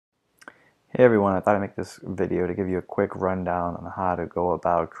Hey everyone, I thought I'd make this video to give you a quick rundown on how to go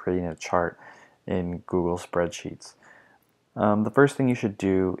about creating a chart in Google Spreadsheets. The first thing you should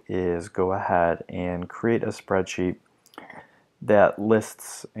do is go ahead and create a spreadsheet that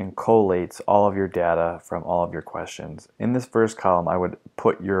lists and collates all of your data from all of your questions. In this first column, I would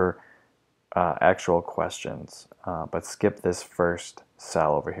put your actual questions, but skip this first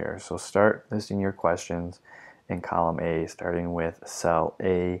cell over here. So start listing your questions in column A, starting with cell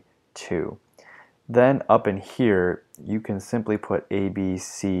A2. Then up in here, you can simply put A, B,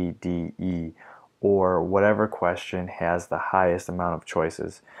 C, D, E, or whatever question has the highest amount of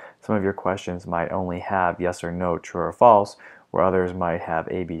choices. Some of your questions might only have yes or no, true or false, where others might have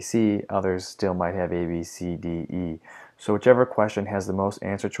A, B, C, others still might have A, B, C, D, E. So whichever question has the most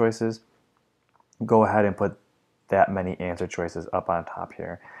answer choices, go ahead and put that many answer choices up on top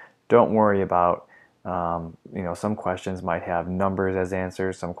here. Don't worry about some questions might have numbers as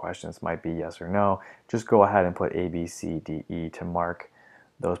answers, some questions might be yes or no. Just go ahead and put A, B, C, D, E to mark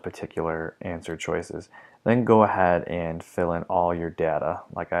those particular answer choices. Then go ahead and fill in all your data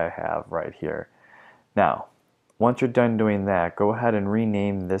like I have right here. Now, once you're done doing that, go ahead and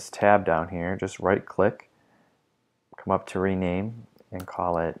rename this tab down here. Just right click, come up to rename, and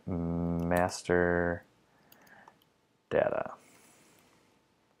call it Master Data.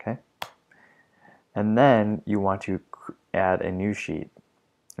 Okay? And then you want to add a new sheet.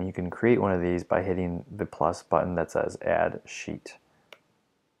 And you can create one of these by hitting the plus button that says Add Sheet.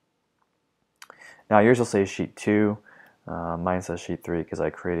 Now yours will say Sheet 2. Mine says Sheet 3 because I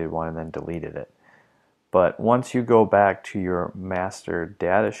created one and then deleted it. But once you go back to your master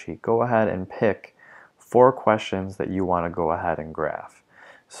data sheet, go ahead and pick 4 questions that you want to go ahead and graph.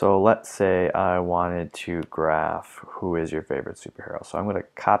 So let's say I wanted to graph who is your favorite superhero. So I'm going to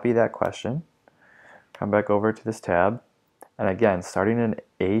copy that question, come back over to this tab, and again, starting in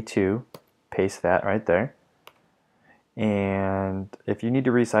A2, paste that right there. And if you need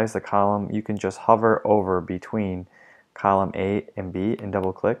to resize the column, you can just hover over between column A and B and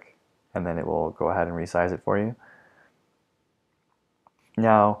double click, and then it will go ahead and resize it for you.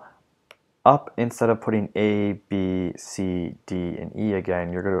 Now, up, instead of putting A, B, C, D, and E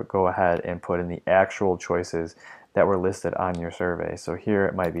again, you're going to go ahead and put in the actual choices that were listed on your survey. So here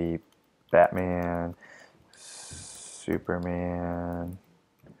it might be Batman, Superman,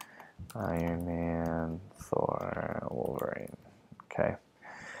 Iron Man, Thor, Wolverine. Okay.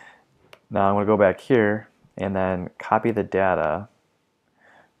 Now I'm going to go back here and then copy the data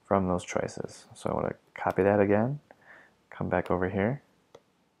from those choices. So I want to copy that again, come back over here,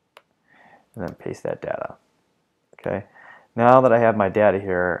 and then paste that data. Okay. Now that I have my data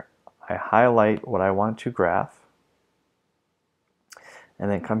here, I highlight what I want to graph,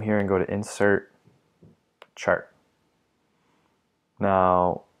 and then come here and go to Insert Chart.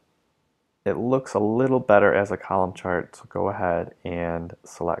 Now, it looks a little better as a column chart, so go ahead and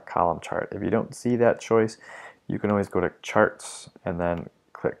select column chart. If you don't see that choice, you can always go to charts and then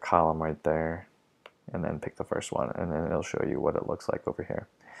click column right there and then pick the first one, and then it'll show you what it looks like over here.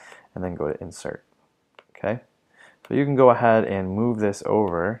 And then go to insert. Okay, so you can go ahead and move this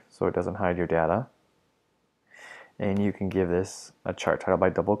over so it doesn't hide your data, and you can give this a chart title by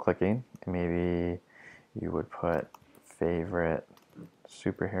double clicking, and maybe you would put favorite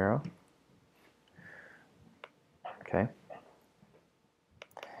superhero. Okay.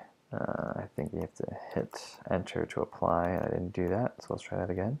 I think you have to hit enter to apply, and I didn't do that, so let's try that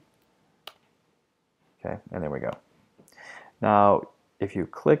again. Okay, and there we go. Now, if you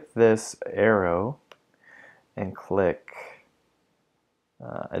click this arrow and click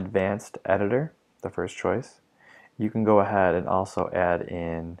Advanced Editor, the first choice, you can go ahead and also add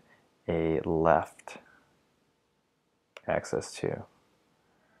in a left axis too.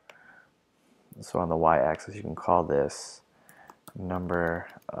 So on the y-axis, you can call this number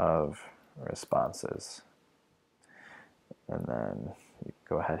of responses. And then you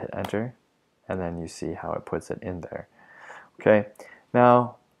go ahead, hit enter, and then you see how it puts it in there. Okay,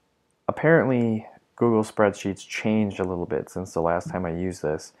 now apparently Google Spreadsheets changed a little bit since the last time I used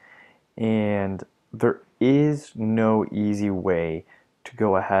this, and there is no easy way to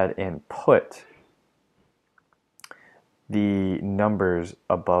go ahead and put the numbers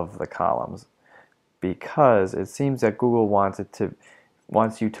above the columns, because it seems that Google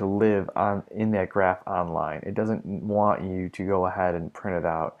wants you to live in that graph online. It doesn't want you to go ahead and print it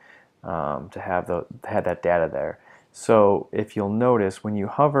out to have that data there. So if you'll notice, when you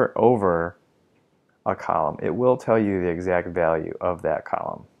hover over a column, it will tell you the exact value of that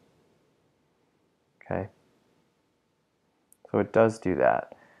column. Okay, so it does do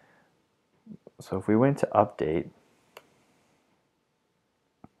that. So if we went to update,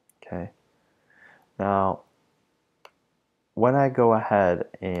 okay, Now, when I go ahead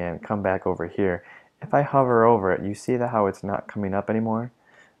and come back over here, if I hover over it, you see that how it's not coming up anymore?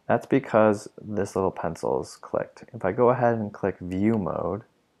 That's because this little pencil is clicked. If I go ahead and click view mode,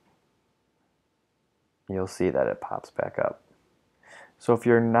 you'll see that it pops back up. So if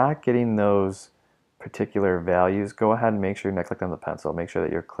you're not getting those particular values, go ahead and make sure you're not clicked on the pencil. Make sure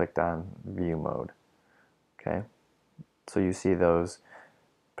that you're clicked on view mode. Okay? So you see those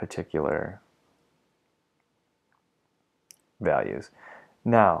particular values.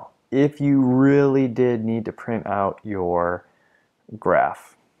 Now, if you really did need to print out your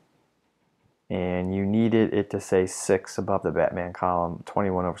graph and you needed it to say 6 above the Batman column,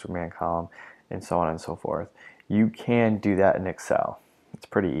 21 over Superman column, and so on and so forth, you can do that in Excel. It's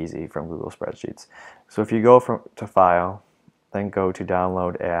pretty easy from Google Spreadsheets. So if you go to File, then go to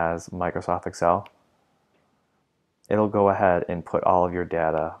Download as Microsoft Excel, it'll go ahead and put all of your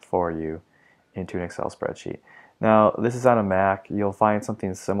data for you into an Excel spreadsheet. Now, this is on a Mac. You'll find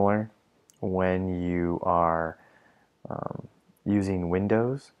something similar when you are using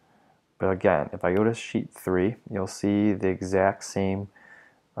Windows. But again, if I go to Sheet 3, you'll see the exact same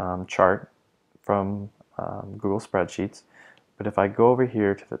chart from Google Spreadsheets. But if I go over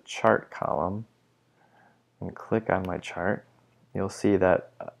here to the chart column and click on my chart, you'll see that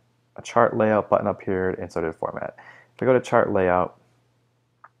a chart layout button appeared and so did format. If I go to chart layout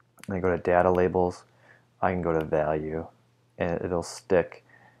and I go to data labels, I can go to value and it'll stick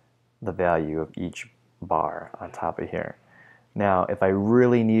the value of each bar on top of here. Now, if I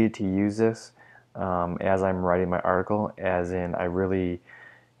really needed to use this as I'm writing my article, as in I really,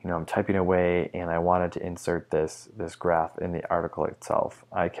 I'm typing away and I wanted to insert this graph in the article itself,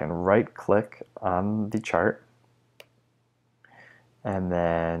 I can right click on the chart and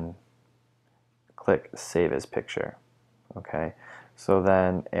then click Save as Picture. Okay, so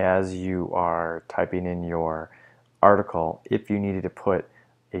then as you are typing in your article, if you needed to put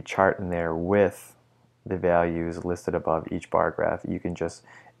a chart in there with the values listed above each bar graph, you can just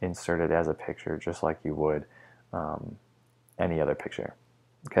insert it as a picture just like you would any other picture.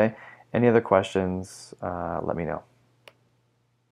 Okay, any other questions, let me know.